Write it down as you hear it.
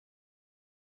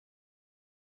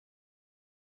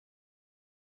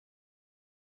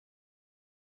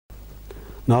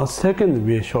Now, second,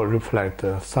 we should reflect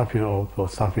the suffering of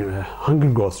hunger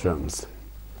ghost realms.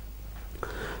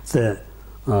 So,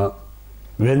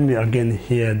 when we again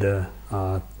hear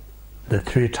the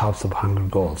three types of hunger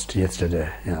ghosts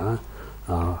yesterday,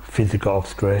 physical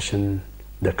obscuration,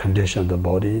 the condition of the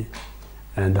body,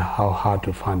 and how hard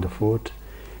to find the food.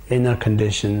 Inner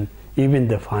condition, even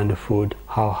to find the food,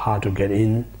 how hard to get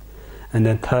in. And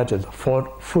then third is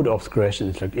food obscuration.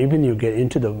 It's like even you get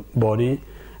into the body,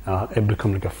 it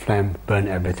becomes like a flame, burn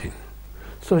everything.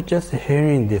 So just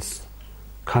hearing this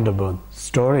kind of a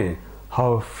story,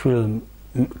 how it feel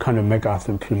kind of make us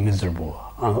feel miserable,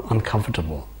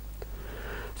 uncomfortable.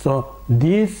 So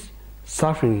these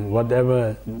suffering,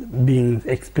 whatever being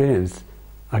experienced,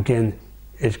 again,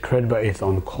 is created by its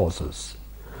own causes.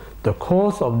 The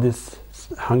cause of this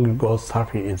hunger ghost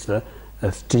suffering is a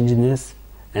stinginess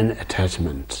and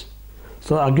attachment.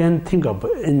 So again, think of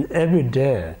in every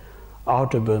day,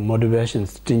 out of motivation,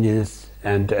 stinginess,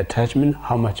 and attachment,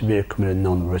 how much we commit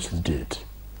non-virtuous deed.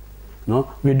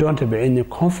 No, we don't have any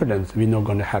confidence we're not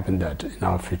going to happen that in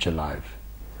our future life.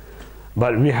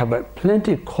 But we have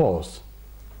plenty of cause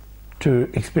to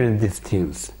experience these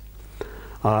things.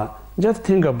 Just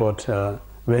think about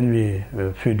when we,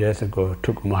 a few days ago,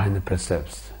 took minor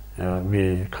precepts.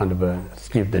 We kind of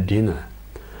skipped the dinner.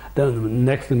 Then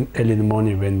next early in the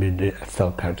morning when we did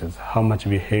self-practice, how much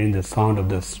we hearing the sound of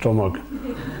the stomach,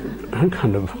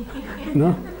 kind of,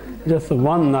 just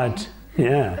one night,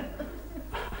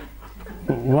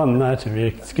 one night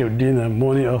we skipped dinner,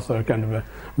 morning also kind of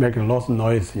making lots of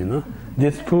noise,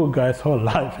 This poor guy's whole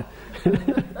life,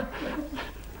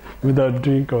 without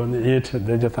drink or eat,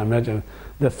 they just imagine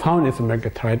the sound is make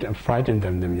a frighten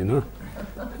them,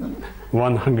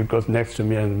 One hunger goes next to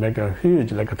me and make a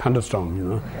huge, like a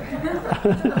thunderstorm,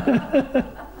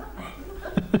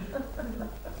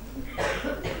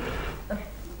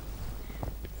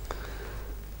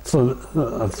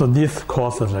 So this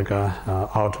causes like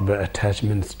out of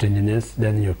attachment, stinginess.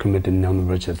 Then you commit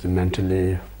non-virtuous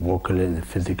mentally, vocally, and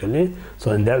physically.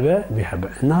 So in that way, we have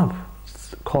enough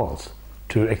cause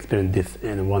to experience this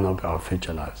in one of our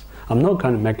future lives. I'm not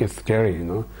going to make it scary,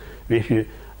 If you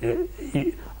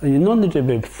don't need to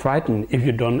be frightened if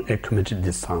you don't commit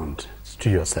this sound to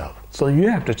yourself. So you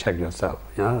have to check yourself.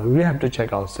 We have to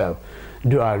check ourselves.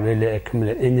 Do I really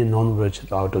accumulate any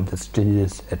non-virtues out of the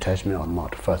stinginess, attachment or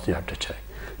not? First you have to check.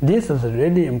 This is a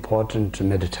really important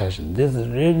meditation. This is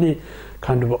really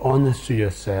kind of honest to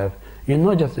yourself. You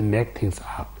not just make things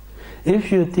up.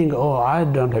 If you think, I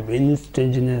don't have any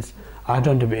stinginess, I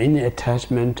don't have any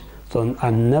attachment, so I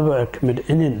never commit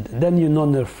any, then you're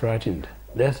not frightened.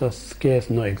 There's a scarce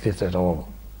no exist at all.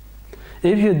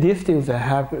 If these things I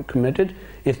have committed,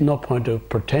 it's no point of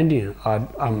pretending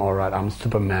I'm all right, I'm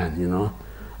Superman,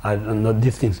 I know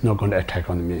these things not going to attack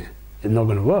on me. It's not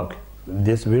going to work.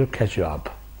 This will catch you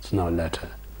up sooner or later.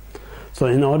 So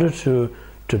in order to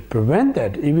prevent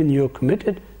that, even you're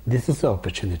committed, this is the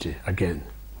opportunity again.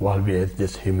 While we have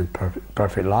this human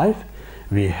perfect life,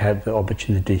 we have the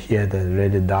opportunity here, the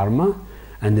ready Dharma,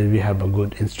 and then we have a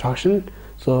good instruction.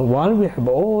 So while we have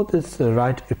all this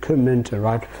right equipment,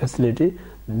 right facility,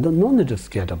 no need to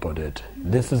scared about it.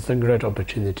 This is a great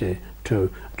opportunity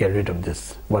to get rid of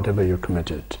this, whatever you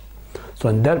committed. So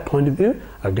in that point of view,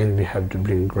 again, we have to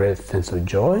bring great sense of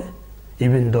joy.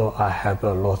 Even though I have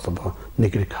a lot of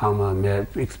negative karma, may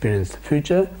have experienced the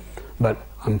future, but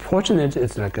unfortunately,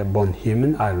 it's like a born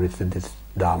human, I received this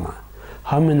Dharma.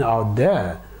 How many out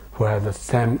there who have the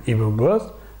same evil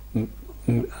birth,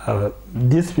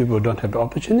 these people don't have the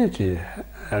opportunity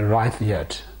right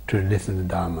yet to listen to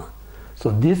Dharma. So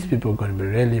these people are going to be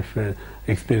really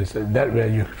experience it. That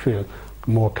way you feel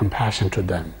more compassion to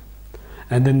them.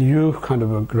 And then you kind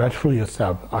of grateful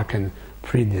yourself, I can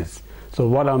free this. So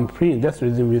what I'm freeing, that's the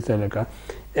reason we say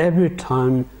every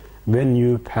time when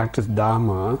you practice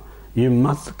Dharma, you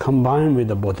must combine with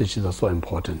the bodhicitta, so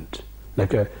important.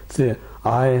 Say,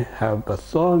 I have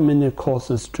so many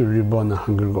causes to reborn the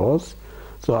hunger ghosts,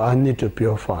 so I need to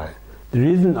purify. The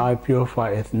reason I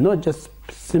purify is not just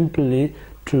simply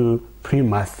to free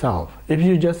myself. If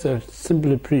you just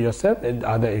simply free yourself,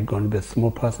 either it's going to be a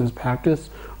small person's practice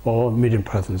or medium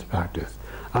person's practice.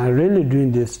 I'm really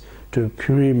doing this to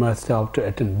purify myself to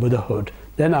attain Buddhahood.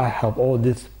 Then I help all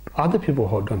these other people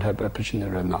who don't have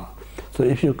opportunity right now. So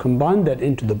if you combine that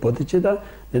into the bodhicitta,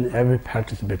 then every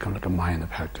practice becomes like a minor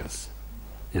practice.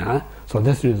 So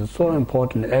this is so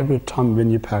important. Every time when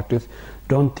you practice,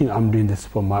 don't think I'm doing this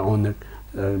for my own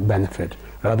benefit.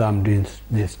 Rather, I'm doing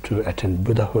this to attain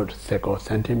Buddhahood, sacred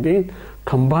sentient being.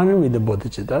 Combine with the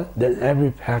bodhicitta, then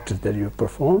every practice that you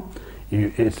perform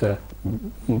is a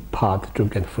path to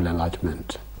get full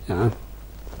enlightenment.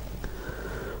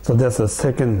 So that's the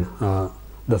second,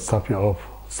 the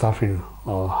suffering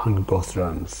or hunger ghost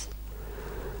realms.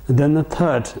 And then the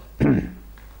third,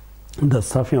 the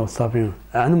suffering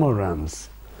animal realms.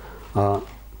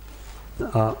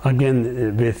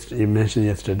 Again, you mentioned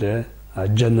yesterday,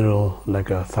 general like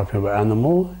a suffering of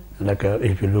animal, like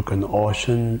if you look in the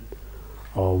ocean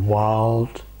or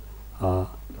wild,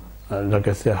 like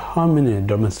I said, how many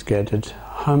domesticated,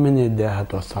 how many they have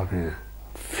to suffering,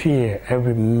 fear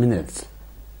every minute.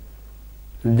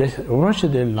 What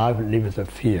should their life live with a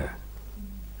fear?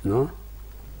 You know,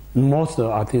 most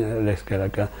I think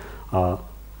like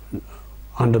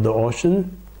under the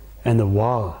ocean and the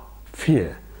wild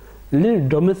fear. Little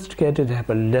domesticated have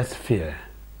a less fear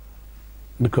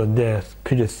because they're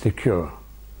pretty secure.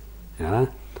 Yeah,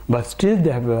 but still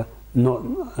they have a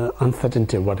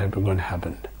uncertainty what is going to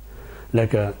happen.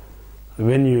 Like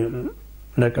when you,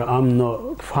 like I'm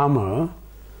not farmer,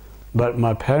 but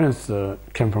my parents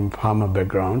came from farmer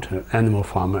background, animal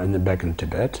farmer back in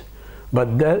Tibet.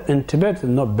 But that in Tibet is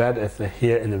not bad as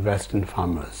here in the Western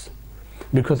farmers,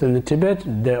 because in the Tibet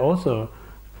there's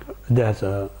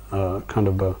a kind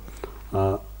of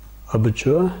a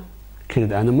abattoir,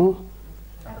 killed animal,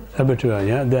 abattoir.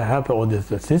 Yeah, they have all this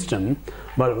system.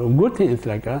 But a good thing is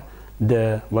like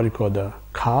the what you call the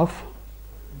calf.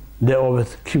 They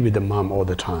always keep with the mom all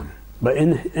the time. But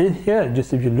in here,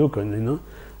 just if you look, you know,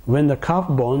 when the calf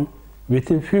born,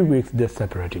 within few weeks they're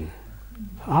separating.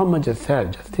 How much is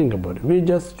sad? Just think about it. We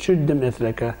just treat them as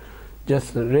like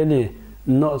just really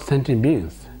not sentient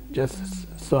beings.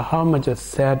 Just so how much is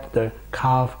sad the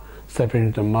calf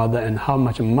separating the mother, and how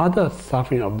much mother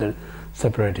suffering of the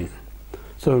separating.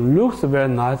 So it looks very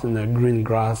nice in the green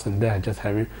grass, and they're just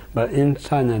having. But in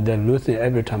China, they're losing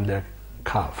every time they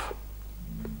calf.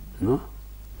 You know?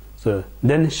 So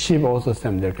then sheep also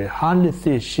same. They can hardly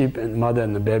see sheep and mother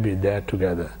and the baby there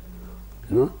together.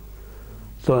 You know.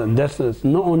 So that's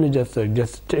not only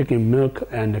just taking milk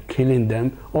and killing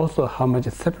them, also how much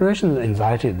separation and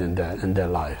anxiety in their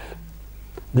life.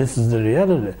 This is the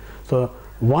reality. So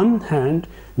one hand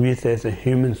we say as a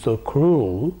human so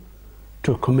cruel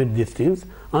to commit these things.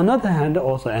 On the other hand,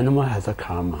 also animal has a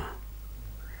karma.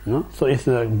 You know? So it's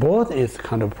both is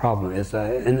kind of problem. It's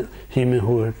a human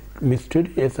who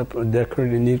mistreated, they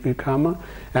currently need karma.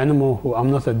 Animal who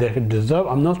I'm not saying they deserve.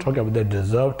 I'm not talking about they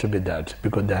deserve to be that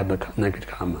because they have a negative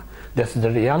karma. That's the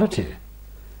reality.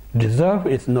 Deserve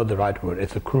is not the right word.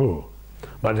 It's a cruel,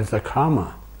 but it's a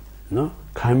karma. You know,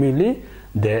 karmically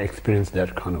they experience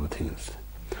that kind of things.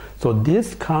 So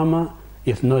this karma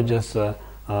is not just.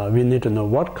 We need to know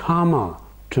what karma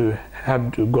to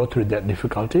have to go through that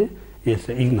difficulty. Is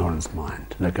the ignorance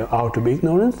mind. Like out of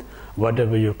ignorance,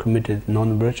 whatever you committed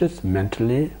non-virtuous,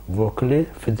 mentally, vocally,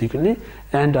 physically,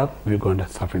 end up we're going to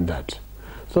suffer that.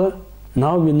 So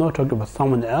now we're not talking about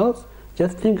someone else,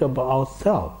 just think about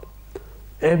ourselves.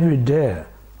 Every day,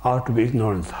 out of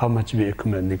ignorance, how much we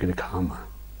commit negative karma.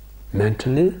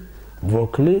 Mentally,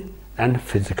 vocally, and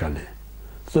physically.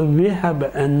 So we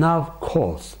have enough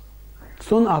cause,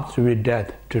 soon after we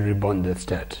dead, to reborn the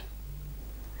state.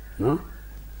 No?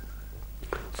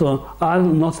 So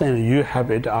I'm not saying you have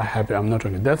it, I have it, I'm not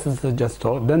talking. That's just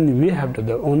talk. Then we have to,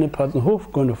 the only person who's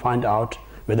going to find out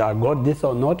whether I got this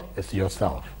or not is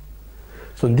yourself.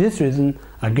 So this reason,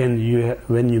 again,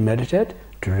 when you meditate,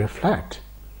 to reflect.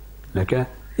 Like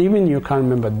even you can't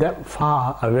remember that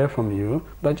far away from you,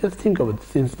 but just think of it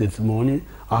since this morning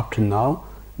up to now,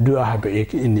 do I have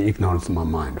in the ignorance of my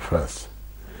mind first?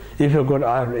 If you got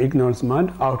out of ignorance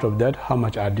mind, out of that, how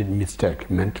much I did mistake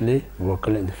mentally,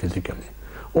 vocally, and physically.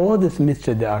 All this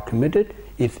mistake that are committed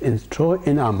is installed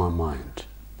in our mind.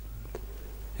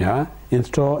 Yeah,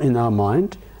 installed in our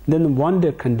mind. Then one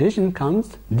day condition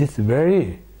comes, this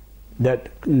very that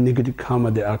negative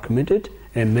karma that are committed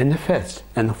and manifest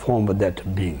and form of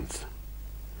that beings.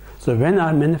 So when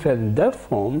I manifest in that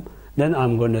form, then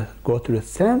I'm going to go through the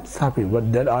same suffering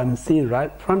what that I'm seeing right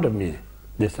in front of me,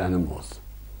 these animals.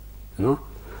 You know?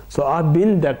 So I've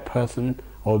been that person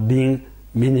or being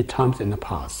many times in the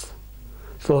past.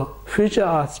 So future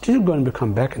are still going to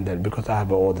come back in that because I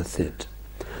have all the seed.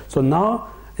 So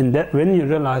now in that, when you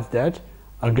realize that,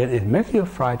 again it makes you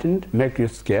frightened, makes you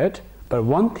scared, but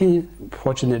one thing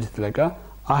fortunate is like I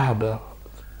have an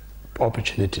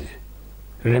opportunity,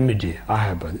 remedy, I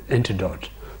have an antidote.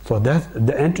 So that's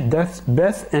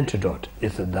best antidote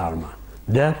is the Dharma.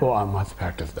 Therefore I must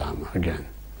practice Dharma again.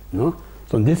 You know?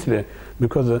 So in this way,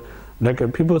 because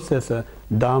like people say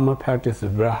Dharma practice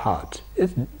is very hard.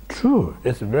 It's true,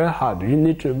 it's very hard. You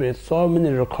need to be so many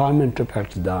requirements to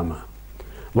practice Dharma.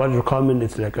 One requirement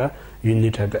is like you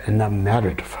need to have enough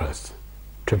merit first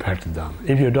to practice Dharma.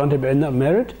 If you don't have enough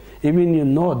merit, even you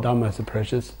know Dharma is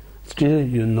precious, still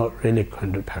you're not really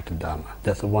going to practice Dharma.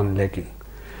 That's one lacking.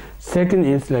 Second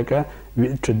is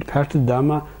to practice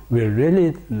Dharma, we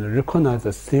really recognize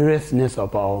the seriousness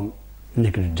of our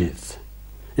negative deeds.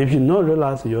 If you not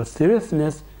realize your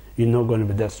seriousness, you're not going to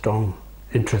be that strong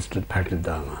interest to practice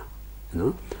Dharma.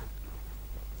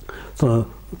 So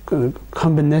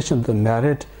combination of the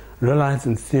merit,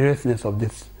 realizing seriousness of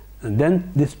this, and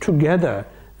then this together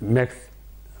makes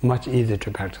much easier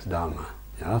to practice Dharma.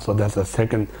 So that's the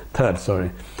third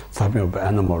suffering of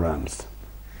animal realms.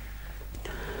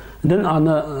 Then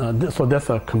so that's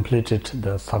completed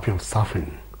the suffering of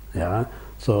suffering.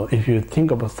 So if you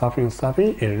think about suffering,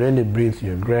 it really brings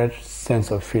you a great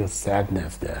sense of feel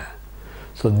sadness there.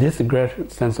 So this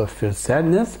great sense of feel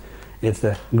sadness is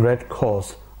the great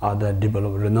cause of the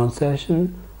develop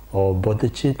renunciation or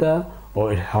bodhicitta,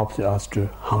 or it helps us to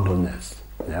humbleness.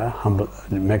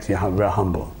 It makes you very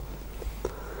humble.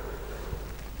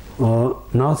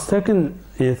 Now second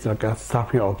is like a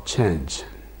suffering of change.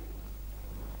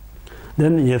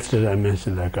 Then yesterday I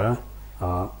mentioned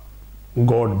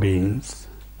God beings,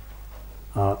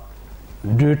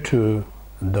 due to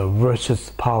the virtues,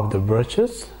 power of the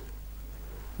virtues,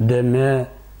 they may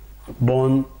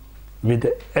born with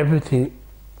everything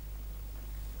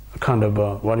kind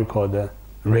of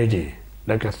ready.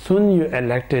 Like as soon you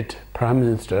elected Prime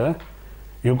Minister,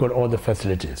 you got all the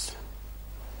facilities.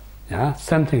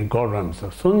 Same thing God realm.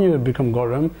 So soon you become God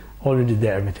realm, already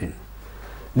there everything.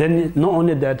 Then not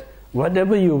only that,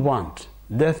 whatever you want,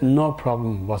 there's no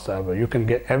problem whatsoever. You can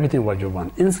get everything what you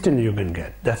want. Instantly you can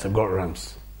get. That's the God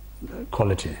realms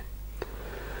quality.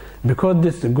 Because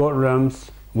this God realms,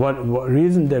 what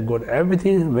reason they got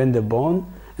everything when they're born,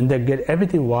 and they get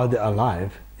everything while they're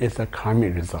alive, is a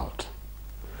karmic result.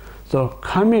 So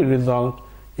karmic result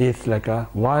is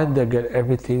why they get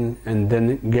everything and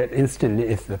then get instantly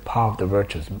is the power of the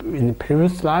virtues. In the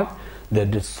previous life, they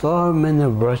did so many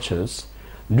virtues.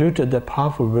 Due to the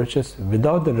powerful virtues,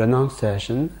 without the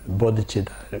renunciation,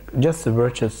 bodhicitta, just the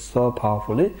virtues so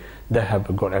powerfully, they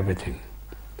have got everything.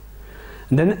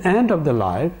 And then end of the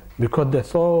life, because they're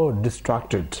so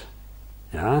distracted,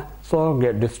 so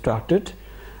get distracted,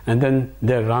 and then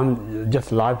they run,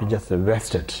 just life is just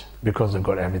wasted because they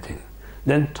got everything.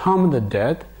 Then time of the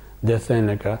death, they're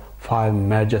saying 5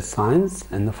 major signs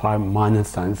and the 5 minor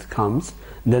signs comes.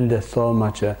 Then there's so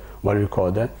much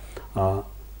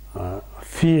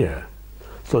fear.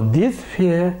 So this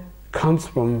fear comes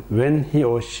from when he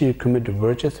or she committed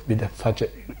virtues with such an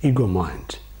ego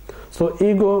mind. So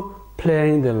ego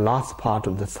playing the last part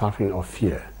of the suffering of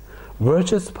fear.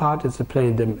 Virtuous part is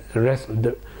playing the rest of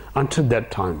the until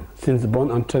that time. Since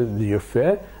born until you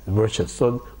fear, virtuous.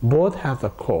 So both have a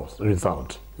cause,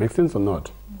 result. Make sense or not?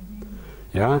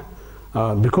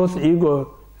 Because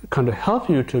ego kind of help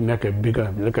you to make a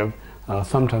bigger,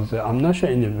 sometimes I'm not sure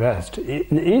in the West. In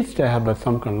the East they have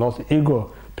some kind of lost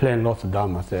ego playing lots of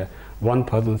dharma. One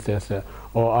person says,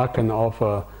 I can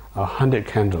offer 100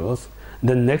 candles.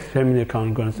 The next family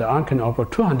can go and say, I can offer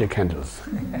 200 candles.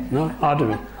 Out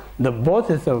of it. The both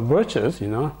is virtuous,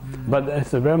 but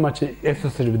it's very much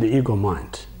associated with the ego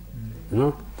mind.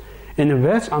 In the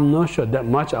West, I'm not sure that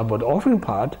much about the offering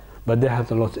part, but they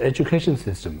have a lot of education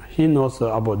system. He knows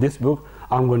about this book.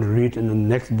 I'm going to read in the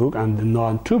next book, and then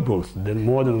know 2 books, then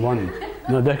more than one.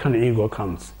 That kind of ego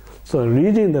comes. So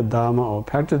reading the Dharma or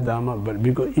practice Dharma, but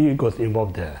because ego is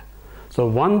involved there. So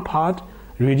one part,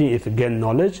 reading is to gain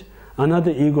knowledge.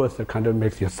 Another ego is kind of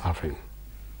makes you suffering.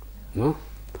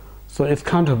 So it's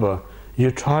kind of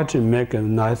you try to make a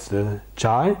nice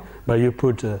chai, but you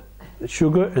put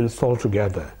sugar and salt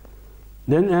together.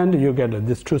 Then you get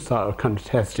this 2 kind of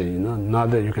tasting.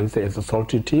 Neither you can say it's a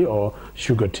salty tea or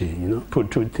sugar tea.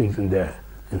 Put 2 things in there.